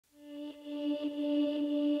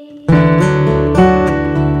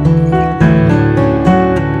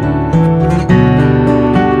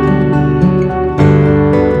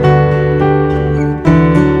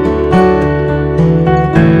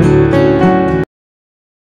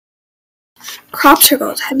Crop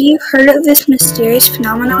circles. Have you heard of this mysterious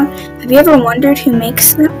phenomenon? Have you ever wondered who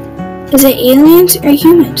makes them? Is it aliens or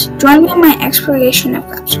humans? Join me in my exploration of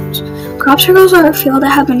crop circles. Crop circles are a field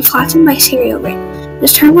that have been flattened by serial rain.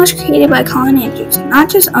 This term was created by Colin Andrews. Not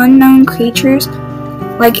just unknown creatures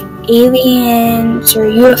like aliens or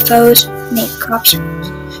UFOs make crop circles.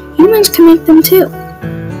 Humans can make them too.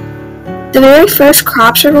 The very first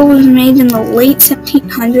crop circle was made in the late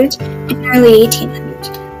 1700s and early 1800s.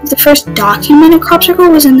 The first documented crop circle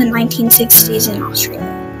was in the 1960s in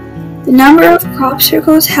Australia. The number of crop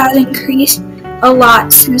circles has increased a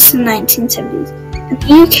lot since the 1970s. In the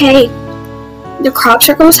UK, the crop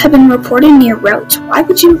circles have been reported near roads. Why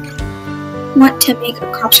would you want to make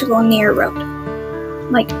a crop circle near a road?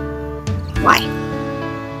 Why?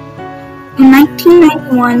 In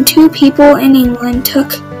 1991, 2 people in England took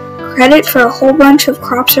credit for a whole bunch of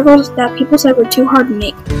crop circles that people said were too hard to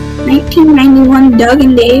make. 1991, Doug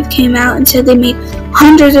and Dave came out and said they made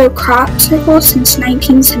hundreds of crop circles since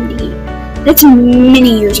 1978. That's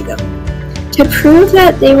many years ago. To prove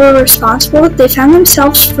that they were responsible, they found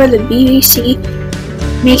themselves for the BBC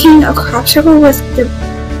making a crop circle with the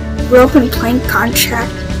rope and plank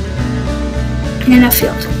contract in a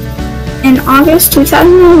field. In August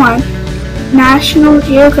 2001, National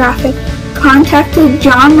Geographic contacted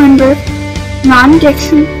John Lindbergh, Ron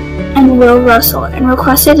Dixon, and Will Russell and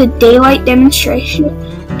requested a daylight demonstration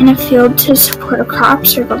in a field to support a crop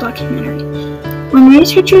circle documentary. When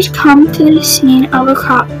researchers come to the scene of a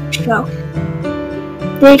crop show,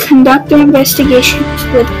 they conduct their investigations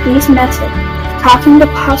with these methods: talking to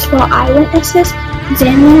possible eyewitnesses,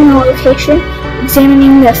 examining the location,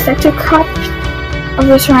 examining the affected crops of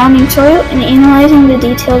the surrounding soil, and analyzing the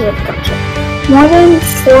details of the crop show. More than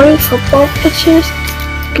 40 football pitches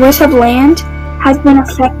worth of land has been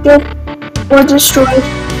affected or destroyed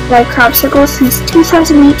by crop circles since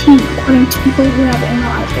 2018, according to people who have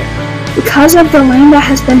analyzed it. Because of the land that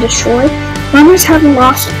has been destroyed, farmers have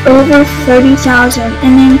lost over $30,000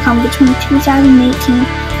 in income between 2018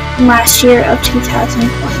 and last year of 2020.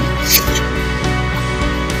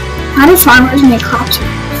 How do farmers make crop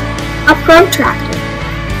circles? A protractor.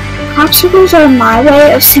 Crop circles are my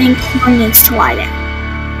way of saying corn needs to lie down.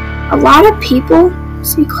 A lot of people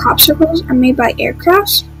say crop circles are made by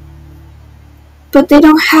aircrafts, but they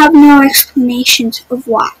don't have no explanations of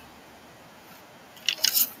why.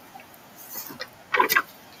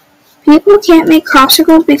 People can't make crop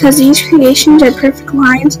circles because these creations are perfect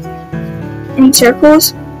lines and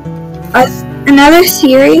circles. Another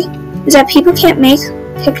theory is that people can't make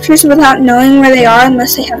pictures without knowing where they are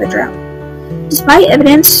unless they have a drone. Despite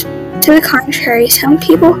evidence to the contrary, some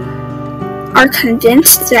people are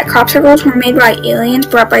convinced that crop circles were made by aliens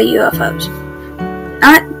brought by UFOs.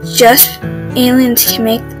 Not just aliens can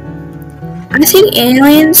make them. I think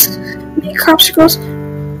aliens make crop circles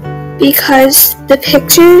because the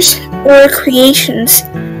pictures or creations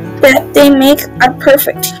that they make are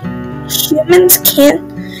perfect. Humans can't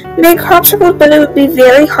make crop circles, but it would be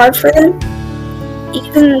very hard for them,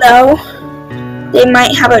 even though they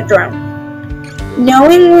might have a drone.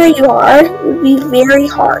 Knowing where you are would be very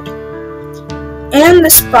hard, and the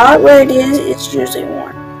spot where it is usually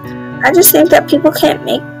warm. I just think that people can't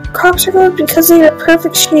make crop circles because they are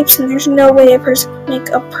perfect shapes and there's no way a person can make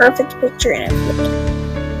a perfect picture in a field.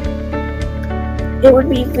 It would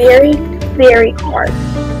be very, very hard.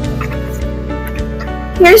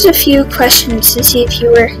 Here's a few questions to see if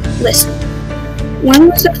you were listening. When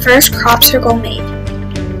was the first crop circle made?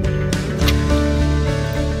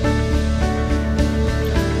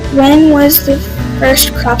 When was the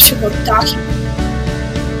first crop circle documented?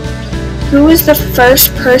 Who was the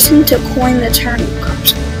first person to coin the term crop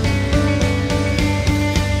circle?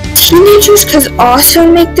 Teenagers could also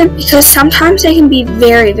make them because sometimes they can be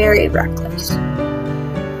very, very reckless.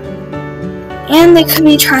 And they could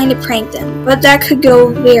be trying to prank them, but that could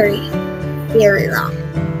go very, very wrong.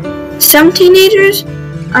 Some teenagers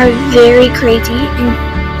are very crazy and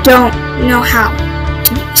don't know how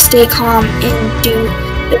to stay calm and do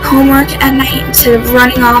their homework at night instead of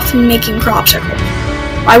running off and making crop circles.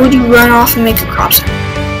 Why would you run off and make a crop circle?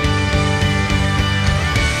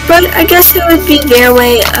 But I guess it would be their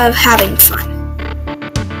way of having fun.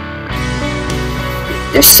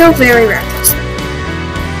 They're still very reckless.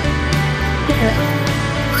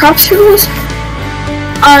 Crop circles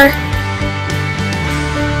are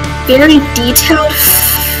very detailed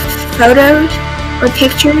photos or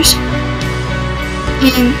pictures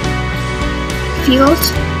in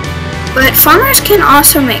fields, but farmers can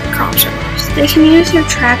also make crop circles. They can use their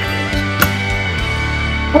tractors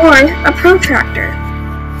or a protractor.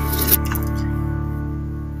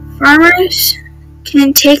 Farmers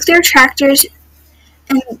can take their tractors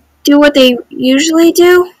and do what they usually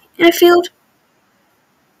do in a field,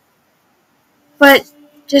 but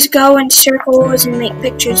just go in circles and make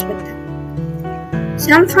pictures with them.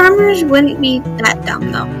 Some farmers wouldn't be that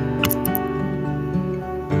dumb though.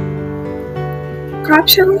 Crop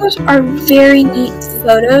circles are very neat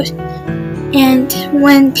photos, and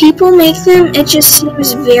when people make them, it just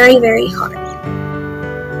seems very, very hard.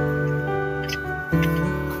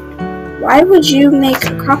 Why would you make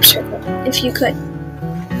a crop circle if you could?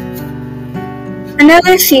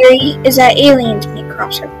 Another theory is that aliens make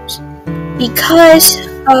crop circles because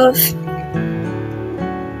of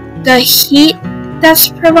the heat that's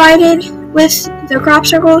provided with the crop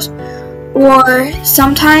circles, or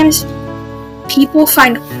sometimes people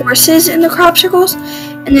find horses in the crop circles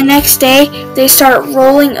and the next day they start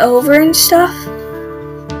rolling over and stuff.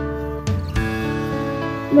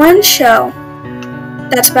 One show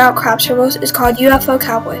that's about crop circles is called UFO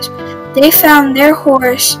Cowboys. They found their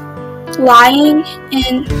horse lying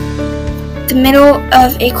in the middle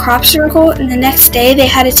of a crop circle, and the next day they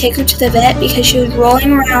had to take her to the vet because she was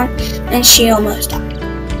rolling around and she almost died.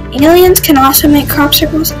 Aliens can also make crop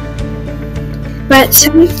circles, but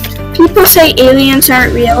some people say aliens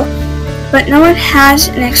aren't real, but no one has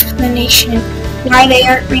an explanation why they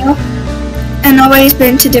aren't real, and nobody's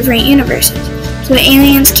been to different universes, so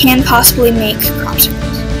aliens can possibly make crop circles.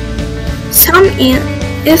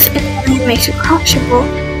 If an alien makes a crop circle,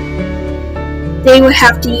 they would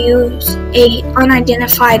have to use a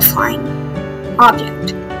unidentified flying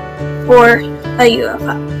object, or a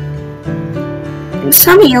UFO. And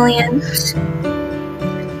some aliens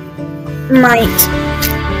might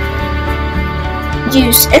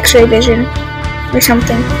use X-ray vision or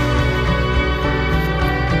something,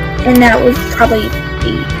 and that would probably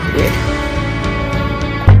be weird.